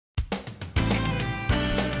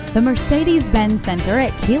The Mercedes-Benz Center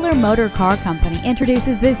at Keeler Motor Car Company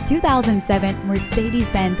introduces this 2007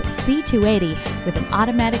 Mercedes-Benz C280 with an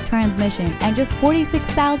automatic transmission and just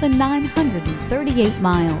 46,938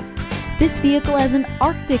 miles. This vehicle has an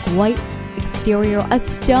Arctic white exterior, a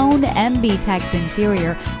stone MB-Tex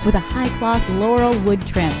interior with a high-gloss laurel wood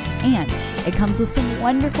trim, and it comes with some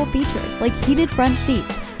wonderful features like heated front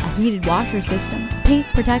seats, a heated washer system, paint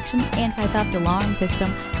protection, anti-theft alarm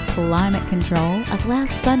system, climate control, a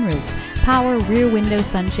glass sunroof, power rear window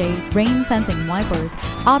sunshade, rain sensing wipers,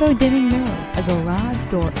 auto dimming mirrors, a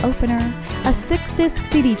garage door opener, a 6-disc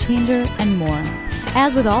CD changer, and more.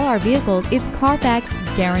 As with all our vehicles, it's Carfax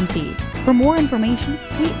guaranteed. For more information,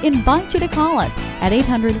 we invite you to call us at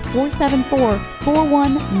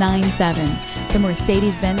 800-474-4197. The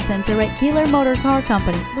Mercedes-Benz Center at Keeler Motor Car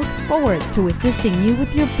Company looks forward to assisting you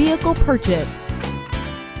with your vehicle purchase.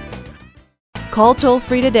 Call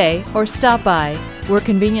toll-free today or stop by. We're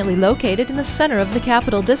conveniently located in the center of the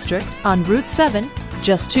Capital District on Route 7,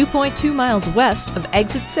 just 2.2 miles west of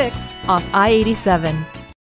Exit 6 off I-87.